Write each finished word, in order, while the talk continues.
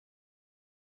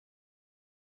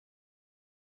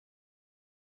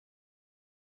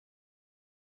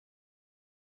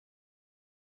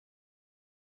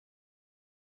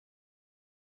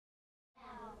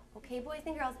Okay, boys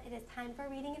and girls, it is time for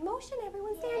reading in motion.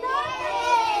 Everyone stand up.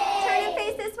 Turn and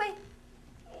face this way.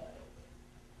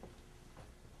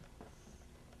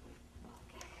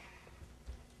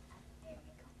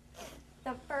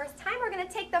 The first time, we're going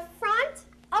to take the front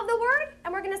of the word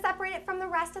and we're going to separate it from the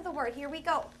rest of the word. Here we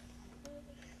go.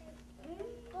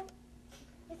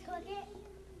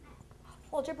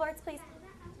 Hold your blurts, please.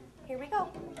 Here we go.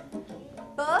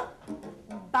 Bounce.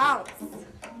 Bounce.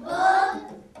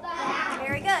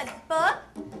 Very good. Bounce.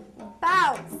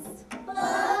 Bounce.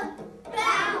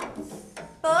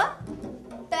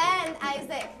 Bend,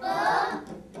 Isaac.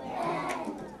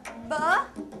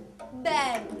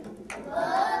 Bend.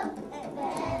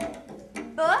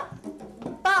 Bump.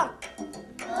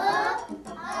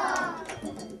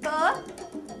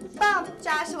 Bump,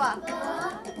 Joshua.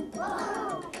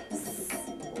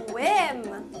 Swim.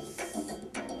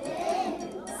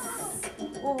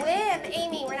 Swim,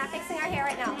 Amy. We're not fixing our hair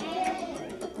right now.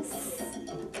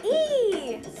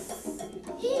 E.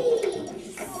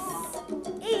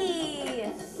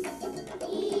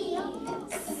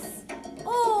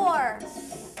 Or.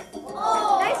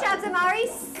 Nice job, Zamari.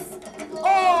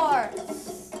 Or.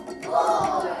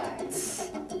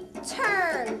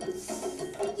 Turn.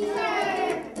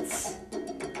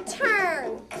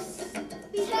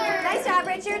 Nice job,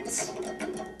 Richard.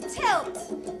 Tilt.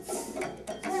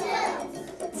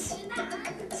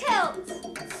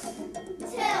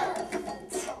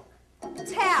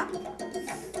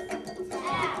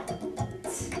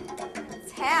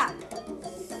 Tap.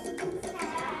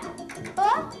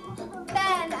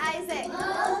 Bend, Isaac.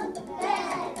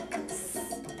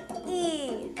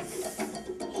 E.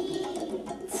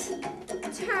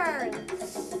 Turn.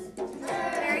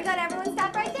 Very good. Everyone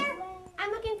stop right there.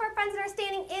 I'm looking for friends that are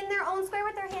standing in their own square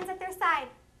with their hands at their side.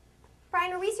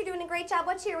 Brian or Reese, you're doing a great job.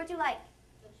 What cheer would you like?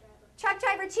 Truck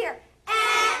driver cheer.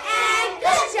 And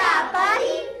good job,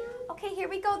 buddy. Okay, here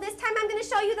we go. This time I'm going to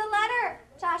show you the letter,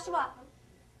 Joshua.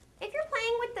 If you're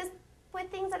playing with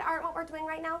things that aren't what we're doing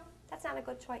right now, that's not a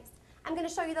good choice. I'm going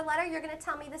to show you the letter. You're going to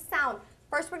tell me the sound.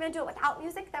 First, we're going to do it without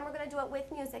music. Then we're going to do it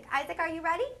with music. Isaac, are you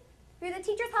ready? If you're the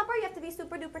teacher's helper, you have to be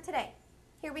super duper today.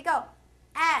 Here we go.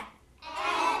 A.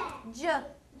 J.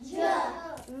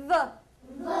 V.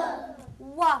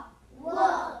 Wa.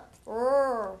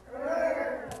 R.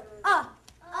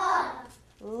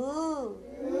 Ooh.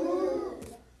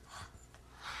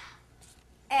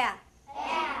 A.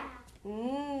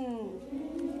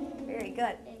 Very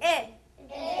good. I.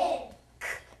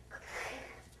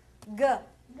 G.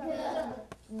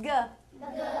 G.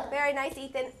 Very nice,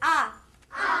 Ethan. A.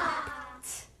 T.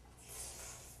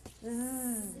 Z.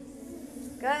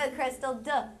 Good, Crystal. D.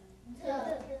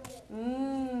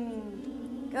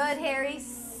 Good, Harry.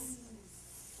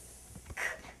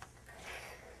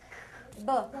 B.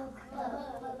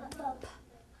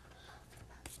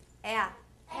 A.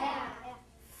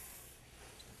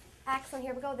 Excellent.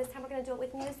 Here we go. This time we're going to do it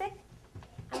with music.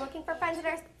 I'm looking for friends that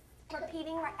are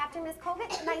repeating right after Miss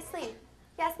Kogut. Nicely.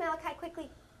 Yes, Malachi, quickly.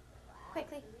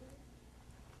 Quickly.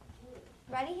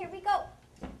 Ready? Here we go.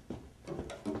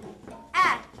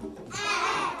 A.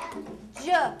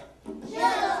 J.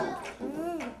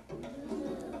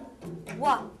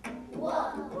 Wa.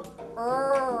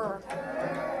 R.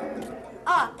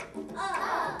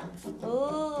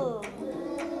 Ooh.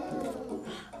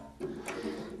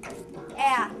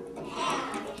 A.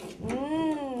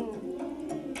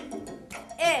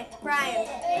 I. Brian.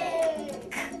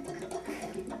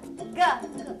 G.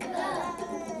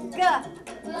 G.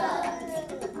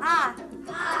 A.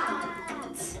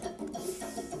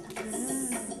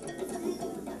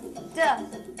 D.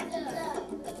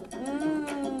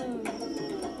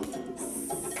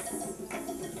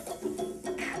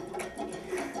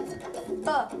 B.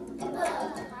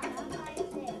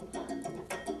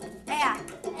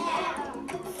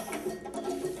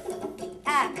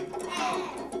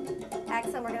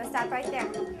 Excellent. We're going to stop right there.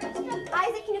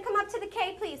 Isaac, can you come up to the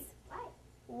K, please?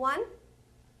 1,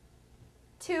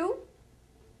 2.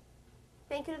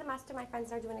 Thank you to the master. My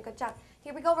friends are doing a good job.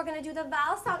 Here we go. We're going to do the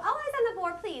vowel sound. All eyes on the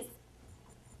board, please.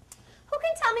 Who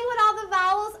can tell me what all the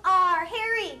vowels are?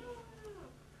 Harry.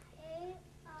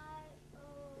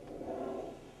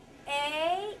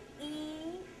 A,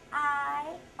 E,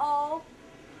 I, O.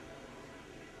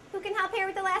 Who can help Harry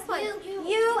with the last one?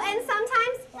 You and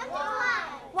sometimes?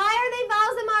 Why are they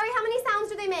vowels, Amari? How many sounds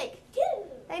do they make? 2.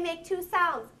 They make 2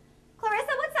 sounds.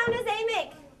 Clarissa, what sound does A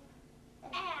make?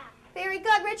 Very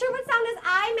good. Richard, what sound does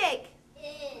I make?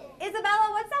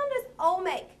 Isabella, what sound does O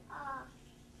make?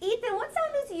 Ethan, what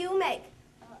sound does U make?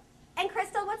 And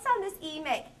Crystal, what sound does E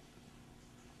make?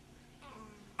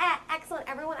 Excellent.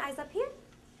 Everyone, eyes up here.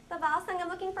 the vowel song. I'm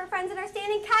looking for friends that are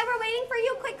standing. Kai, we're waiting for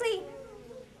you quickly.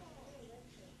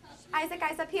 Isaac,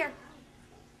 eyes up here.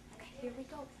 Okay, here we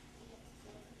go.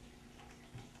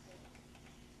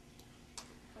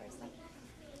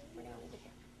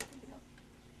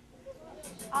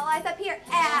 All eyes up here.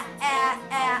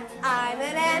 I'm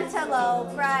an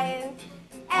antelope, Brian.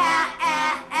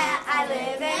 I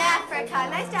live in Africa.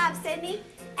 Nice job, Sydney.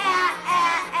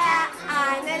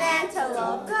 I'm an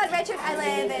antelope. Good, Richard. I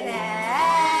live in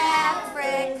Africa.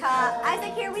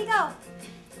 Isaac, here we go.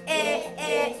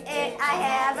 I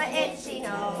have an itchy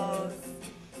nose.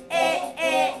 It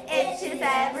itches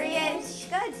every inch.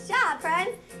 Good job,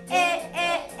 friends.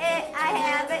 I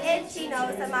have an itchy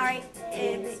nose. Amari.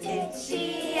 It's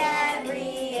itchy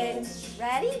every inch.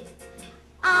 Ready?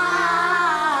 Ostrich.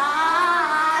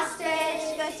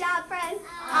 Good job, friends.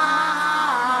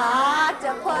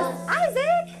 Octopus.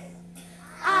 Isaac.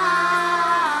 Ox.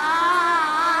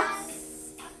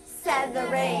 Said the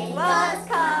rain was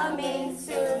coming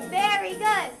soon. Very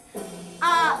good.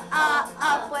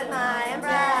 Up with my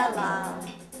umbrella.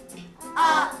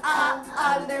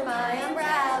 Under my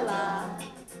umbrella.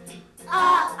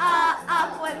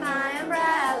 Up with my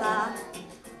umbrella.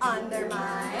 Under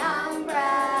my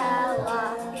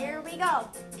umbrella. Here we go.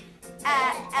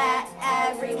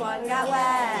 Everyone got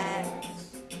wet.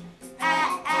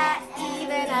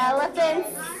 Even elephants.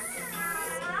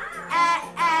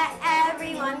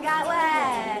 Everyone got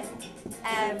wet.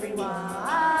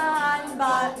 Everyone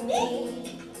but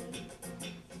me.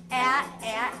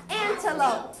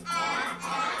 Antelope.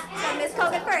 So Miss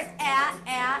Kogut first.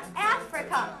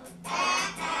 Africa.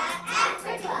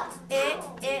 Africa.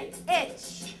 Itch.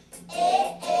 Itch.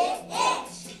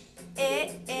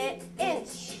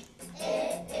 Inch.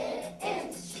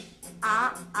 Inch.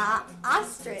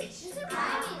 Ostrich.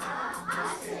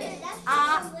 Ostrich.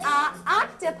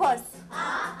 Octopus.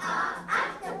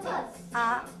 Octopus.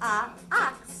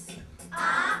 Ox.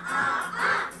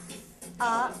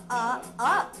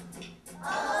 Up.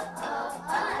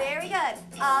 Very good.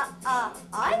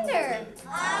 Under.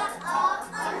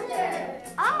 Under.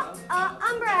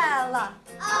 Umbrella.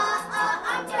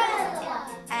 Umbrella.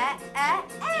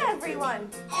 Everyone.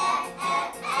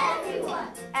 Everyone.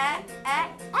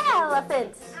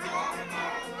 Elephant.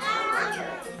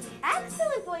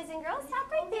 Excellent, boys and girls. Stop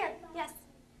right there. Yes.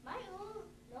 My own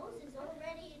nose is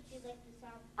already itchy like the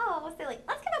sound. Oh, silly.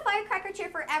 Let's give a firecracker cheer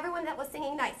for everyone that was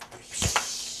singing nice.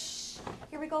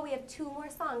 Here we go. We have 2 more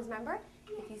songs, remember?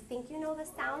 If you think you know the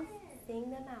sounds, sing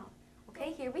them out.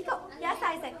 Okay, here we go. Yes,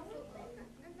 Isaac.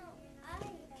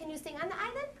 Can you sing on the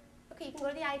I then? Okay, you can go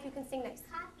to the I if you can sing nice.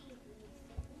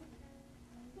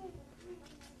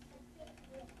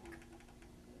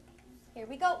 Here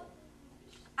we go.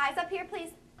 Eyes up here,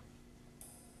 please.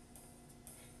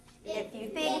 If you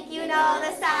think you know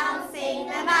the sounds, sing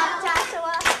them out,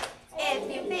 Joshua. If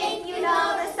you think you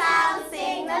know the sounds,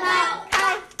 sing them out,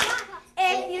 Kai.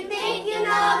 If you think you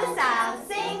know the sounds,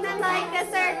 sing them like a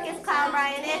circus clown,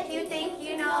 Brian. If you think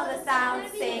you know the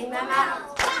sounds, sing them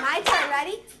out. My turn,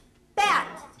 ready? Bat.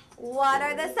 What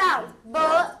are the sounds?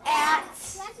 Bull, at.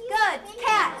 Good.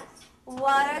 Cat.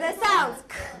 What are the sounds?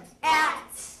 K, at.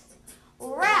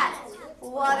 Rat.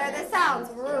 What are the sounds?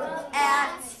 R,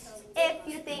 at. If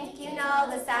you think you know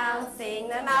the sounds, sing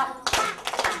them out.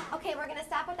 Okay, we're going to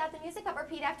stop without the music, but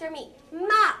repeat after me.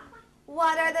 Mop.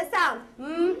 What are the sounds?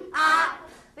 Up.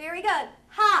 Very good.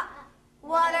 Hop.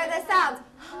 What are the sounds?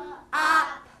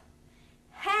 Up.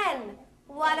 Hen.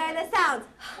 What are the sounds?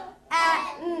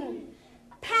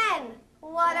 Pen.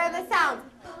 What are the sounds?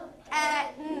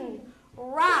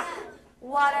 Rock.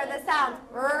 What are the sounds?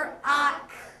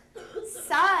 Rock.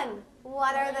 Sun.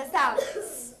 What are the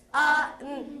sounds?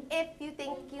 If you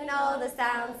think you know the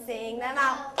sounds, sing them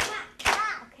out.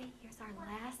 Okay, here's our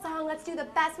last song. Let's do the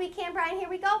best we can, Brian. Here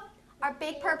we go. Our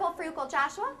big purple frugal.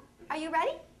 Joshua, are you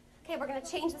ready? Okay, we're going to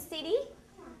change the CD.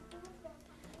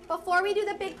 Before we do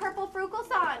the big purple frugal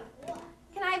song,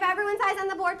 can I have everyone's eyes on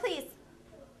the board, please?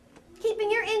 Keeping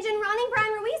your engine running,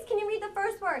 Brian Ruiz, can you read the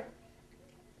first word?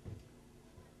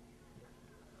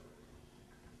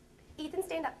 Ethan,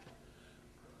 stand up.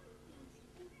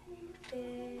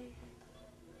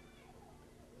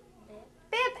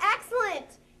 Bip,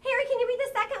 excellent. Harry, can you read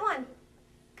the second one?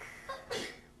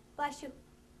 Bless you.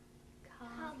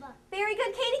 Very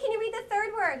good. Katie, can you read the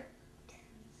third word?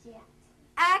 Yeah.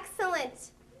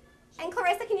 Excellent. And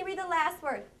Clarissa, can you read the last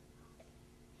word?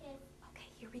 Okay,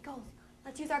 here we go.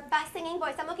 Let's use our best singing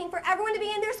voice. I'm looking for everyone to be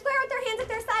in their square with their hands at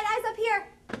their side, eyes up here.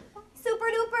 Super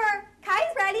duper.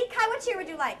 Kai's ready. Kai, what cheer would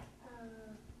you like?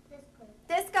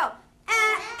 Disco.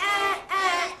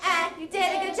 You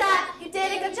did a good job. You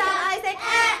did a good job, Isaac.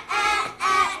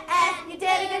 You did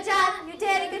a good job. You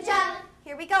did a good job.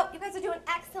 Here we go. You guys are doing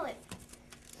excellent.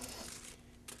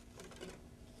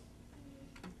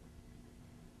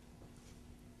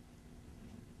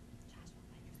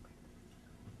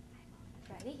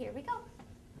 Ready? Here we go.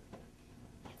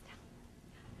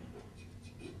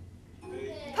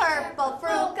 Purple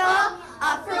frugal,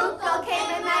 a frugal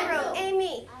came in my room.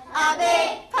 Amy, a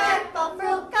big purple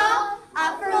frugal,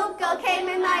 a frugal came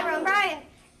in my room. Brian,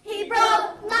 he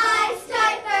broke my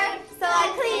striper, so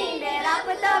I cleaned it up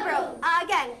with the broom.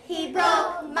 Again, he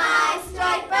broke my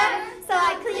striper, so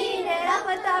I cleaned it up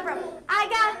with the broom. I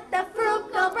got the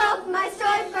frugal broke my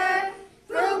striper,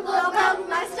 frugal broke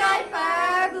my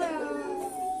striper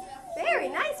blues. Very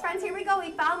nice, friends. Here we go.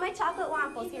 We found my chocolate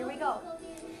waffles. Here we go.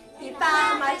 He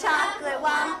found my chocolate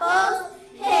waffles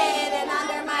hidden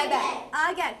under my bed.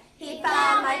 Again, he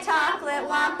found my chocolate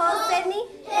waffles, Sydney,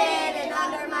 hidden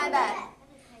under my bed.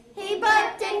 He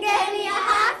burped and gave me a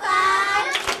high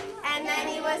five, and then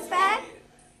he was fed.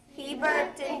 He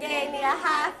burped and gave me a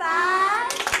high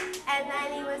five, and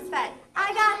then he was fed.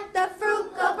 I got the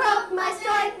frugal, broke my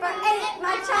striper, ate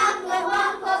my chocolate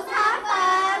waffles, high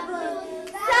five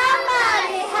blues.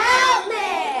 Somebody help me!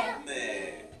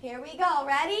 Here we go.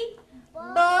 Ready?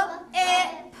 Book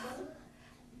it.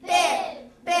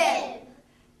 Bib, bib.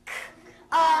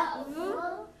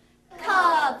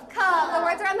 Cub, cub. The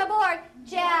words are on the board.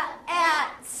 Jat,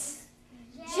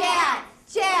 jat,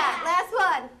 jat. Last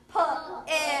one. Put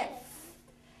it.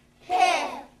 Piff,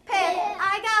 piff.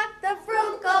 I got the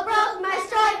frugal broke my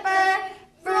striper.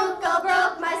 Frugal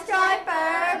broke my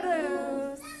striper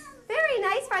blues. Very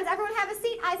nice, friends. Everyone have a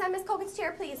seat. Eyes on Miss Kogut's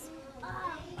chair, please.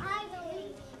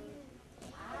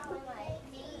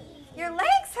 Your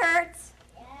legs hurt?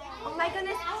 Oh my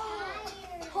goodness.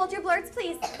 Hold your blurts,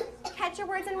 please. Catch your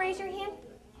words and raise your hand.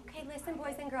 Okay, listen,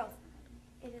 boys and girls.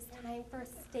 It is time for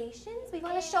stations. We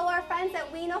want to show our friends that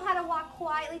we know how to walk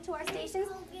quietly to our stations.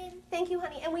 Thank you,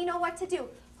 honey. And we know what to do.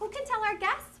 Who can tell our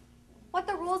guests what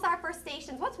the rules are for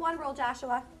stations? What's one rule,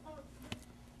 Joshua?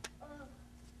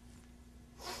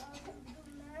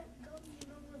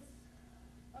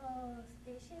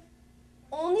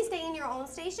 Only stay in your own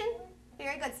station?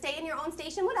 Very good. Stay in your own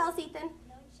station. What else, Ethan? Don't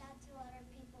shout to other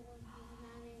people when you're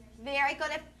not in your Very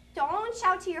good. Don't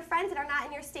shout to your friends that are not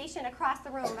in your station across the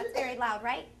room. That's very loud,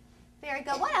 right? Very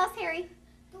good. What else, Harry?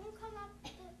 Don't come up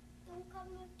to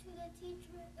the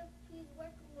teacher if he's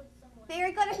working with someone.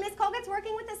 Very good. If Miss Kogut's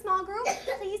working with a small group,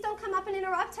 please don't come up and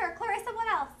interrupt her. Clarissa, what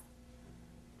else?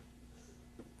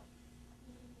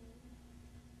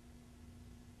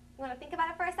 You want to think about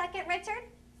it for a second, Richard?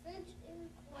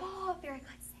 Oh, very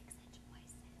good. 6-inch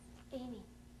voices. Amy.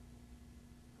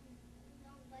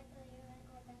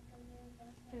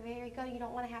 Very good. You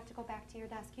don't want to have to go back to your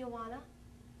desk. Ioana?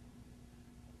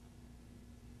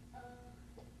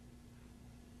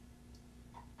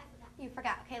 You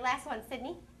forgot. Okay, last one.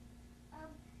 Sydney?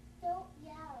 Don't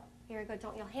yell. Very good.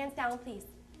 Don't yell. Hands down, please.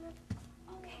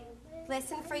 Okay.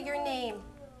 Listen for your name.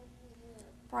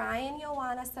 Brian,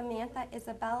 Ioana, Samantha,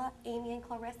 Isabella, Amy, and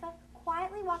Clarissa.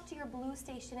 Quietly walk to your blue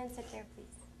station and sit there,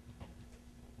 please.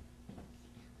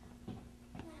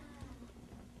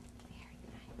 Very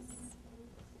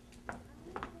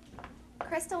nice.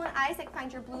 Crystal and Isaac,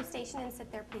 find your blue station and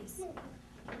sit there, please.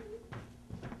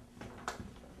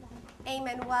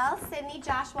 Emmanuel, Sydney,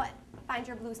 Joshua, find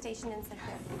your blue station and sit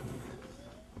there.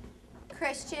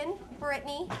 Christian,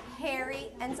 Brittany,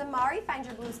 Harry, and Zamari, find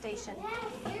your blue station.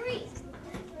 Harry.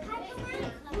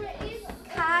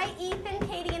 Kai, Ethan,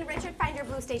 Katie, and Richard, find your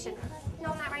blue station.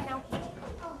 No, not right now.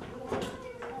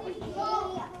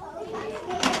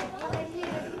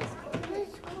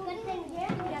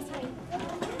 Yes, honey.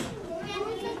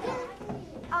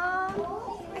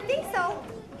 I think so.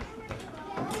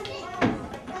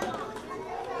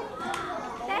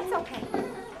 That's okay.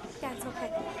 That's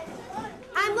okay.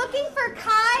 I'm looking for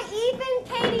Kai, Ethan,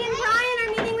 Katie, and Brian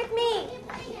are meeting with me.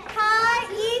 Kai,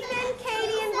 Ethan,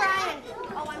 Katie, and Brian.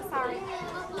 Oh, I'm sorry.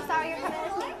 I'm sorry you're coming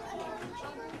with me.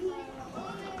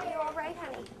 Are you all right,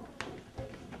 honey?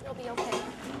 You'll be okay.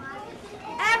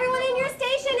 Everyone in your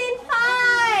station in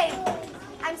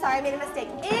 5. I'm sorry, I made a mistake.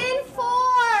 In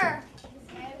 4.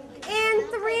 In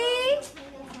 3.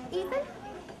 Ethan?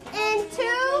 In 2.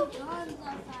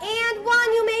 And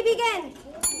 1, you may begin.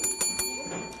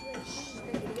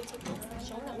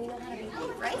 Show that we know how to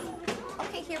behave, right?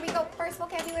 Okay, here we go. First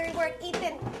vocabulary word,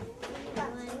 Ethan.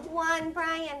 1,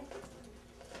 Brian.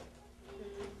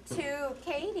 2,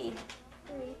 Katie.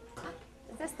 3.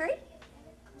 Is this 3?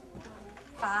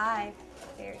 5.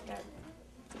 Very good.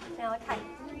 Malachi.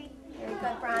 Very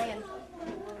good, Brian.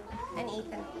 And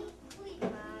Ethan.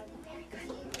 Very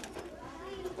good.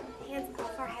 Hands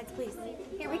off our heads, please.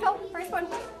 Here we go. First one.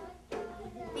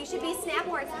 These should be snap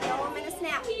words. Throw them in a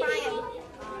snap. Brian.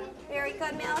 Very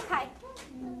good, Malachi.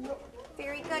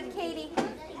 Very good, Katie.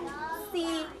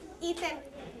 C. Ethan.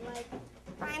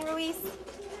 Brian Ruiz.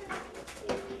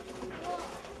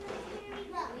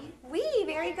 Wee.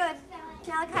 Very good.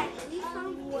 Malachi.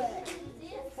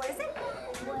 What is it?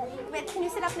 Wait, can you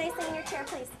sit up nicely in your chair,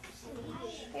 please?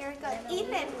 Very good.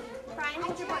 Ethan. Brian,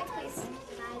 hold your voice, please.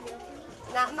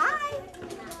 Not mine.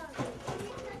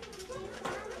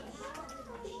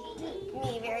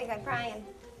 Me. Very good. Brian.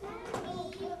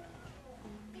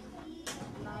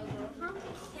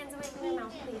 Hands away from your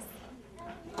mouth, please.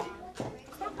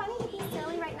 It's not funny to be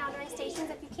silly right now during stations.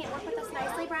 If you can't work with us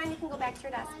nicely, Brian, you can go back to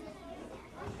your desk.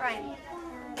 Brian.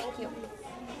 Thank you.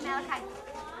 Malachi.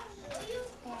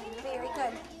 Very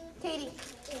good. Katie.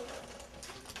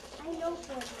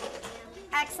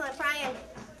 Excellent. Brian.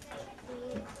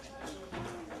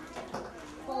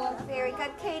 Very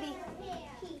good, Katie.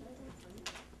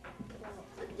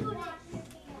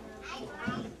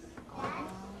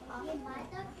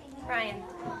 Brian.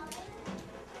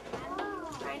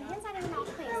 Brian, hands out of your mouth,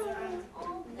 please.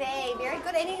 They. Very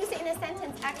good. I need you to say in a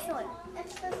sentence. Excellent.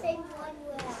 It's the same one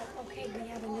we have. Okay, we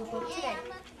have a new book today.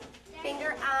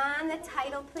 Finger on the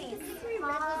title, please.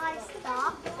 5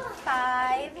 stops.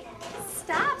 5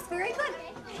 stops. Very good.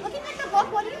 Looking at the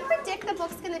book, what do you predict the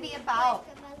book's going to be about?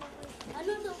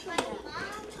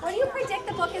 What do you predict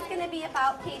the book is going to be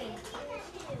about, Katie?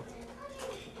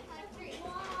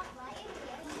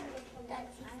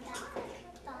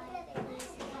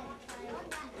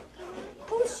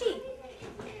 Who's she?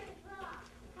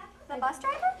 The bus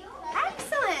driver?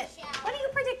 Excellent. What do you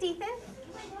predict, Ethan?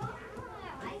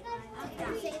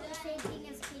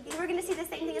 We're going to see the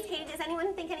same thing as Katie. Does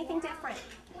anyone think anything different?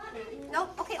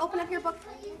 Nope. Okay, open up your book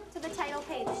to the title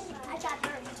page. I got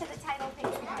her to the title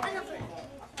page.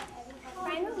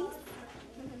 Brian Ruiz.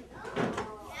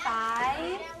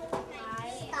 5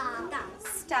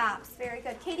 stops. Very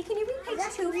good. Katie, can you read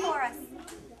page 2 for us?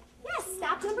 Yes,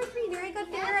 stop number 3. Very good.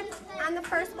 Finger on the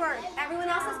first word. Everyone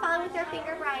else is following with their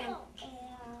finger, Brian.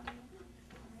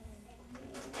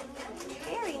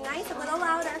 Very nice. A little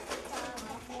louder.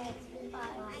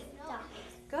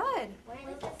 Good.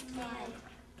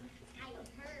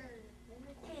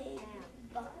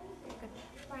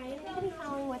 Brian, you're going to be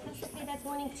following with us. Okay, that's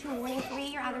warning 2. Warning 3,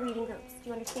 you're out of reading groups. Do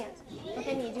you understand? Look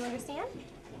at me. Do you understand?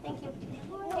 Thank you.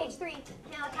 Page 3,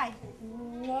 Malachi.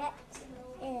 Net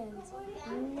and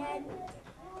Ned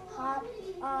hop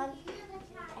on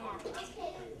at.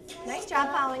 Nice job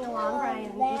following along,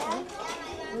 Brian.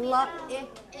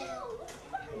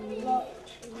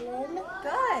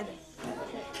 Good.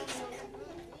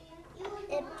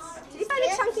 Did you find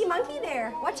a chunky monkey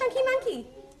there? What chunky monkey?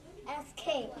 SK.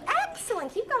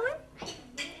 Excellent. Keep going.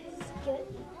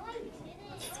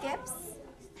 Skips.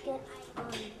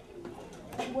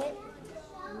 With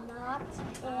not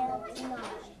and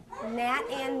not. Nat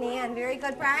and Nan. Very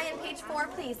good. Brian, page 4,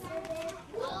 please.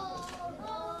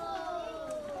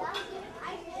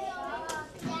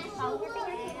 Follow your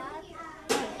finger.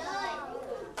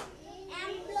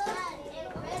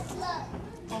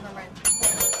 Hold on, Brian.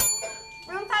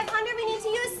 Room 500, we need to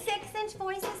use 6-inch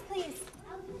voices, please.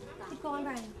 Keep going,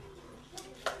 Brian.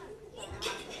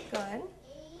 Good.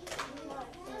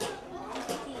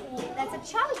 That's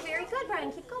a chunk. Very good,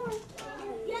 Brian. Keep going.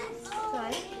 Yes.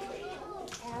 Good.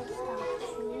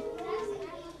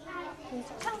 Here's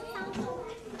your chunk sound.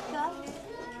 Good.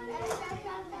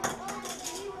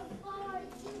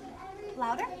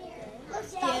 Louder.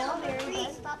 Still. Very good.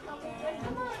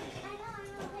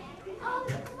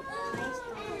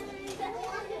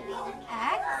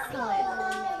 Excellent.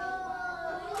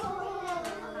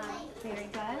 Very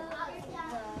good.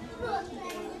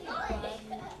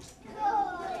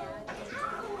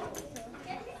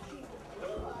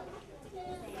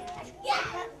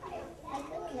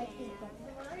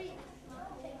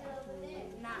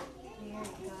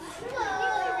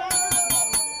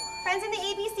 Friends in the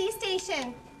ABC station.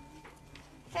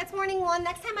 That's warning 1.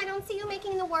 Next time I don't see you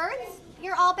making the words,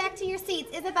 you're all back to your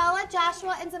seats. Isabella,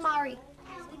 Joshua, and Zamari.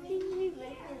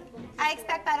 I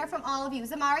expect better from all of you.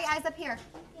 Zamari, eyes up here.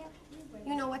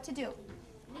 You know what to do.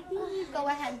 Go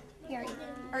ahead. Here,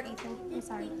 or Ethan. I'm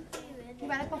sorry. You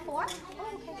read it before?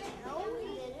 Oh,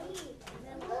 okay.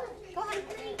 Go ahead.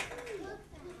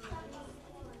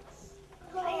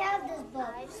 I have this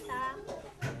book.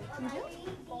 You do?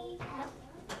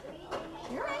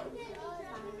 You're right.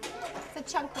 It's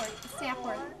a chunk word, a snap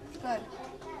word. Good.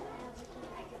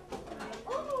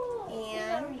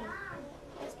 And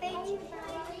this page. You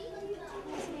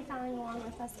should be following along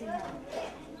with us here.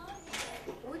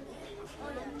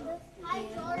 Hi,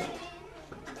 Jordan.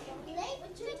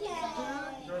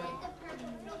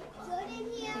 Jordan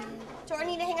here. Jordan,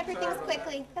 you need to hang up your things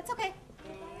quickly. That's okay.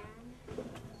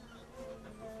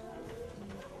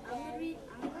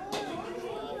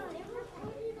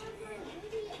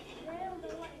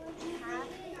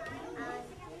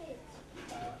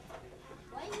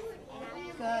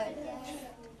 Good.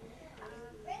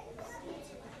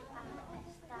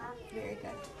 Very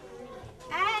good.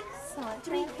 Excellent.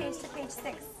 Turn your page to page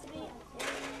 6.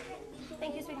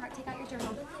 Thank you, sweetheart. Take out your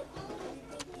journal.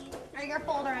 Or your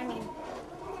folder, I mean.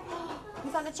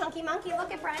 You found a chunky monkey?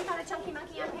 Look at Brian found a chunky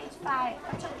monkey on page 5.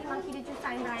 What chunky monkey did you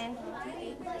find, Brian?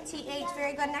 TH.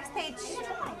 Very good. Next page.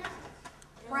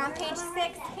 We're on page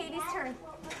 6. Katie's turn.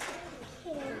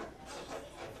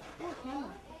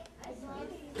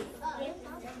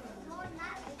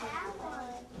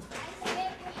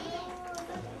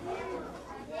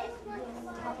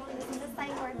 This is a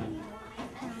sign word.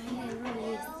 Brian,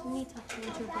 release. Me touching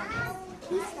your breath.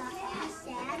 He's sad.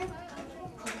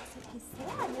 He's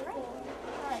sad. You're right.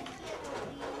 Good.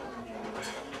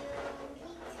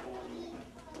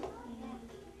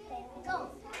 Go.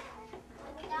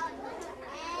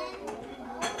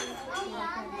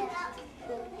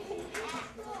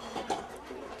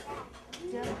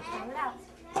 Good. Sound it out.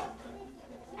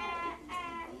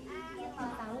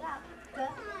 Sound it out.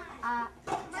 Good.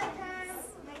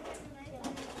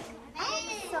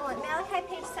 Excellent. Malachi,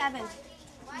 page 7.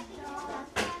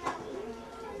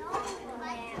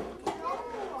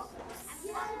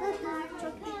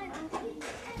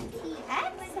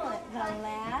 Excellent. The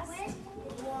last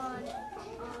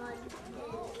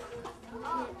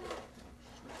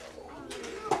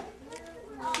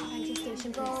One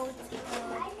Station, please. Goat.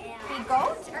 He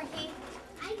goat or he?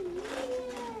 I need it.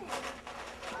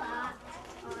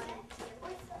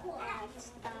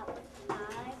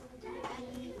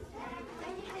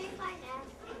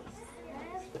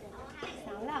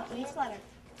 Sound it out. Each letter.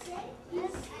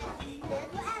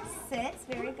 Sits.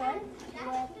 Very good.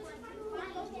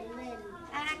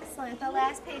 Excellent. The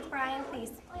last page, Brian,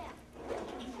 please.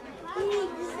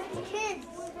 Kids.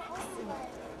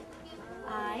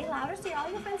 Aye, louder so all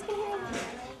your friends can hear you.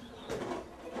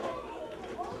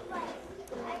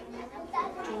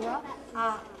 Dura.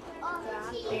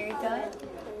 Very good.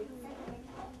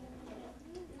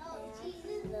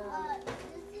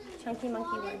 Chunky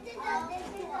monkey word.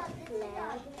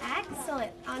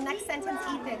 Excellent. Next sentence,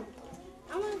 Ethan.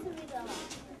 I want to read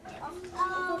I'm so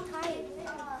tired.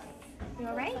 You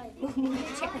all right? Move your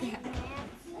chair back.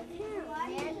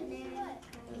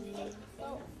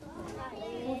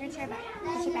 Move your chair back.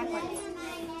 Push it backwards.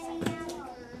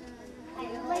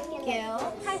 Gil.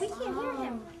 Hi, we can't hear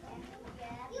him.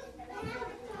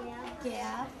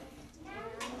 Gil.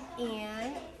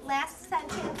 And last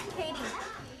sentence, Katie.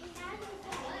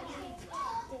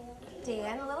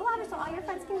 Dan, a little louder so all your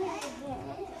friends can hear you.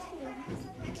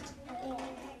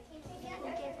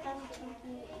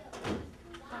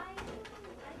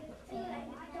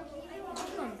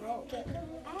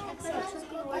 Excellent.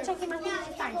 What chunky monkey did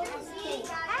you find?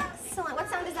 Excellent. What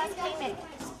sound does SK make?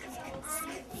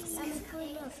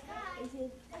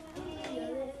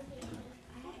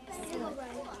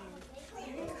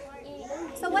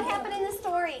 So what happened in the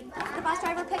story? Did the bus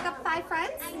driver pick up 5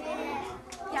 friends?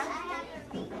 Yeah.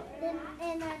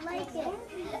 And I like it.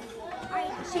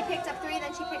 She picked up 3,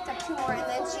 then she picked up 2 more, and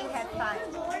then she had 5.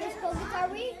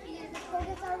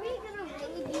 Kogut, are we gonna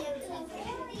really be a team?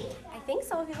 I think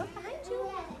so, if you look behind you.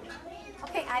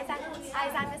 Okay, eyes on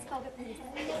Miss Kogut, please.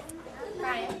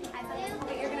 Brian, eyes on Miss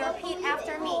Kogut. You're going to repeat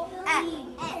after me.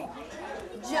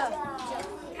 J.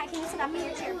 Kai, can you sit up in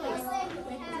your chair, please?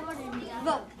 V.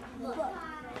 W.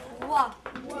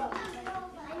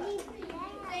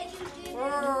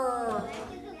 R.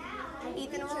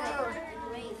 Ethan, R.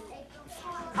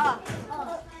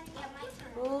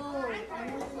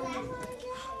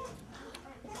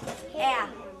 Yeah.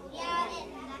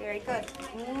 Very good.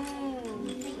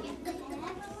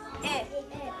 It.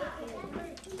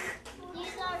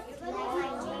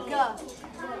 G.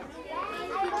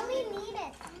 I really need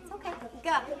it. It's okay.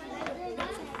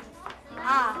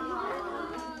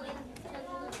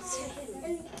 G.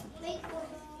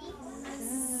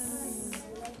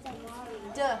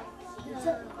 D.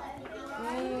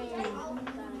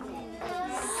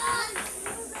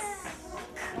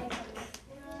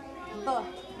 B.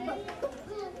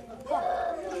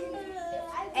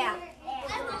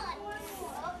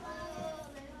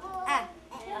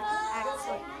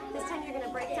 Excellent. This time you're going to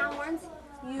break down words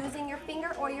using your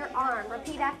finger or your arm.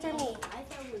 Repeat after me.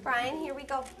 Brian, here we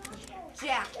go.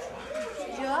 Jack.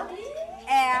 J.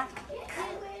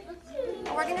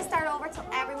 We're going to start over till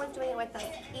everyone's doing it with us.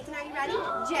 Ethan, are you ready?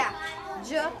 Jack.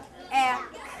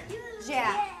 J-A-C.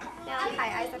 Jack. Now, okay,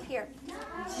 eyes up here.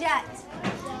 Jet.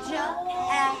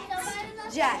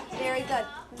 J-A-C. Jet. Very good.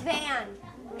 Van.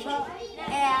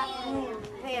 V-A-N.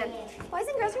 Van. Boys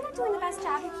and girls, you're not doing the best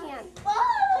job you can.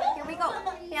 Here we go.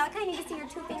 Now, I need to see your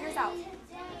 2 fingers out.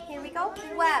 Here we go.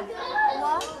 Web.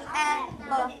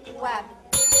 W-E-B. Web.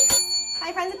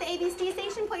 My friends at the ABC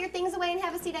station, put your things away and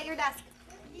have a seat at your desk.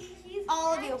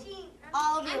 All of you.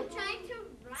 All of you.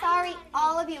 Sorry,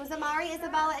 all of you. Zamari,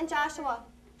 Isabella, and Joshua.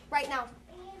 Right now.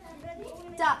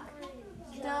 Duck.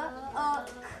 Duck.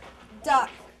 Duck.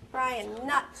 Brian,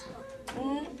 nut.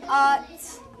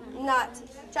 Nut. Nut.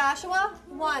 Joshua,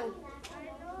 1.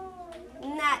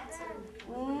 Net.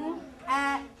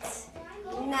 Net.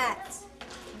 Net.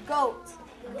 Goat.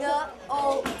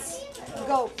 Goat.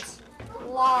 Goat.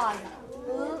 Log.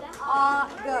 Log.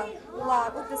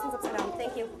 Log. Oh, this one's upside down.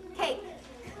 Thank you. Cake.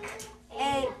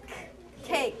 Egg.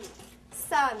 Cake.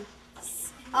 Sun.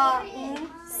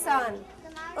 Sun.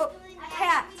 Oh,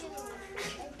 cat.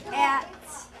 At.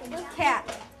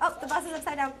 Cat. Oh, the bus is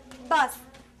upside down. Bus.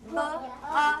 Bus.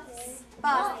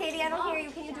 Bus. Katie, I don't hear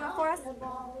you. Can you do it for us?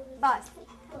 Bus.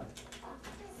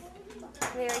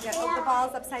 Very good. Oh, the ball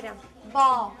is upside down.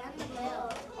 Ball.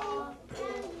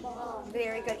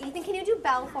 Very good. Ethan, can you do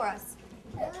bell for us?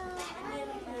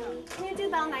 Can you do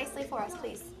bell nicely for us,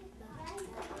 please?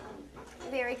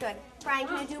 Very good. Brian,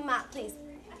 can you do mop, please?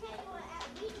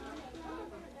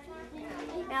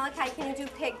 Malachi, can you do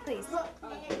pig, please?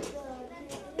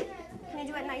 Can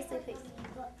you do it nicely, please?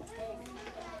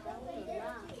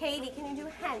 Katie, can you do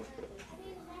hen?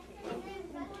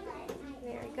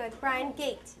 Very good. Brian,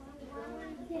 gate.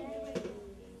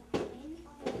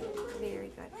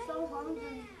 Very good.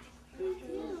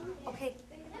 Okay,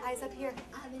 eyes up here.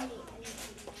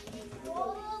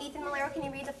 Ethan Malero, can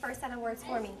you read the first set of words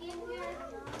for me?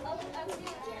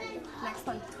 Next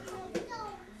one.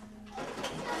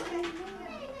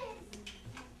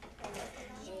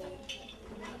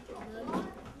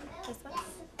 This one.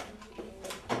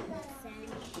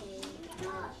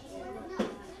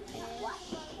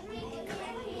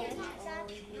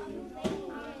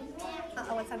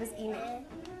 Uh-oh, what's on his email?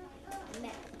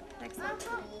 Next one.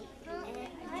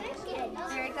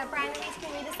 Very good. Brian, can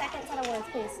you read the second set of words,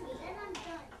 please?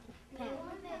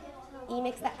 E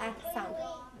makes the F sound.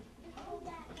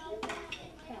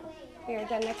 Very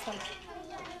good. Next one.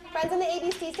 Friends on the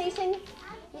ABC station,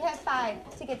 you have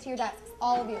 5 to get to your desks.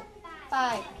 All of you.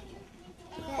 5.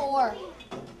 4.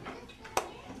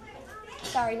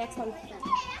 Sorry, next one.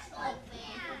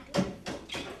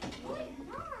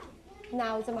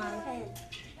 Now, Zamari.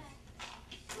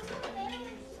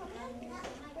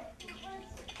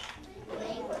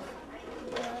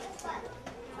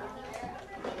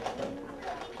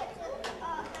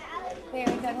 Very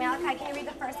good. Malachi, can you read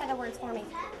the first set of words for me?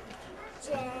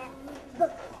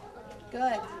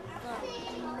 Good.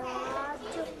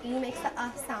 U makes the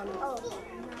sound.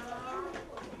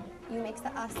 U makes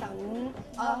the sound.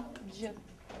 J.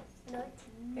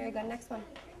 Very good. Next one.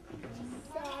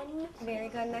 Very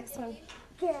good. Next one.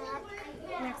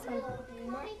 Next one.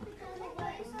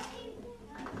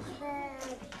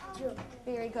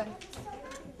 Very good.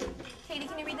 Katie,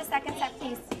 can you read the second set,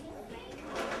 please?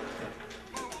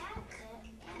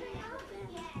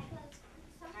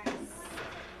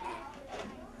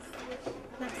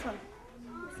 Next one.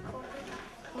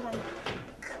 Hold on.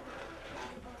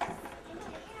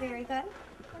 Very good.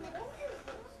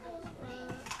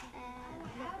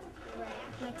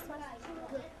 Next one.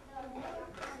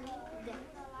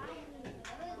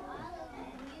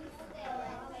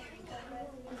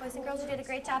 Boys and girls, you did a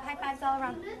great job. High fives all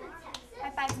around.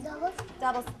 High fives. Doubles.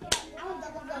 Doubles.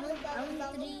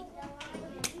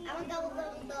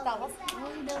 Doubles.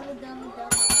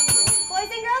 Boys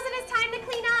and girls, it is time to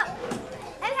clean up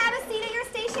and have a seat at your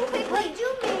station quickly.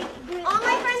 All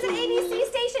my friends at ABC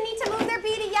station need to move their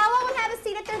B to yellow and have a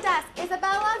seat at their desk.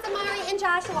 Isabella, Zamari, and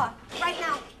Joshua. Right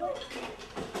now.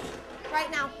 Right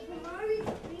now.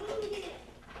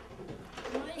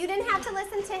 You didn't have to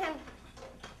listen to him.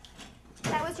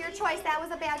 That was your choice. That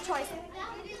was a bad choice.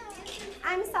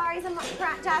 I'm sorry,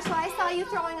 Joshua. I saw you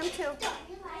throwing them too.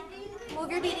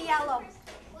 Move your B to yellow.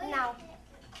 Now.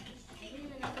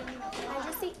 Find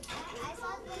your seat.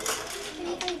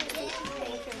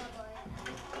 Thank you.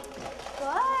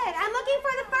 Good. I'm looking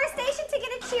for the first station to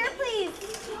get a cheer, please.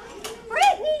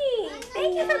 Brittany!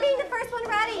 Thank you for being the first one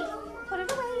ready. Put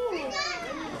it away.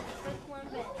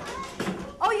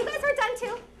 Oh, you guys are done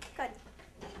too? Good.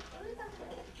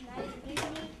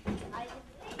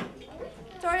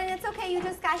 Jordan, it's okay. You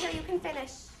just got here. You can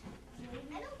finish.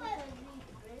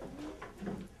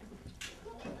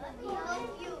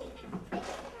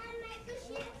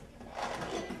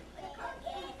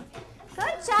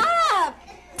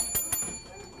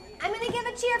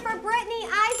 cheer for Brittany,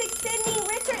 Isaac, Sydney,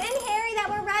 Richard, and Harry that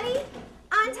were ready?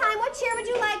 On time. What cheer would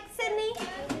you like, Sydney?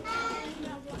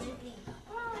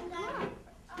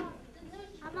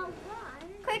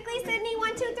 Quickly, Sydney.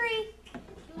 1, 2, 3.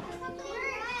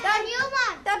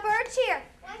 The bird cheer.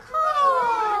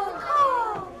 Call,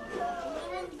 call.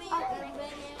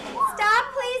 Stop,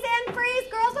 please, and freeze.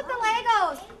 Girls with the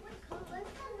Legos.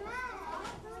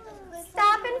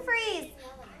 Stop and freeze.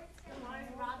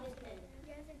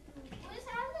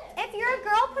 If you're a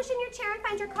girl, push in your chair and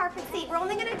find your carpet seat. We're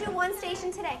only going to do one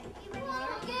station today.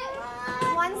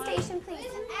 One station,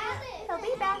 please. He'll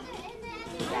be back.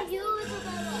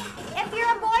 If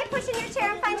you're a boy, push in your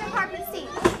chair and find your carpet seat.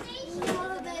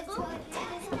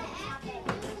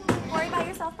 Worry about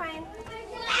yourself, Brian.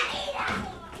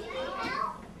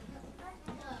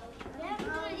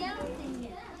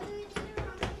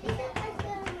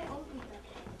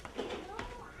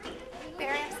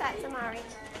 Very upset, Zamari.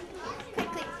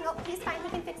 Quickly. Nope, he's fine. He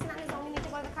can fix it on his own. We need to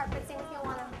go to the carpet seat if you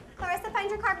want to. Clarissa, find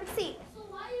your carpet seat.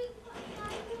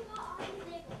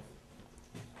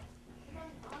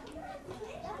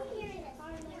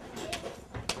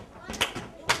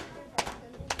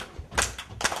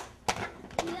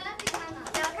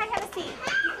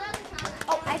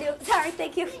 Sorry,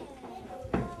 thank you.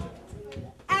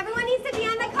 Everyone needs to be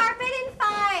on the carpet in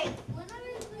 5.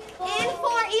 In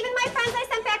 4. Even my friends I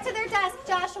sent back to their desk.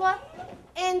 Joshua.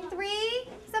 In 3.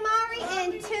 Samari.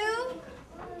 In 2.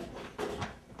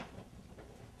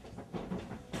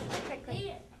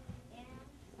 Quickly.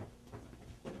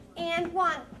 And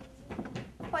 1.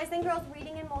 Boys and girls,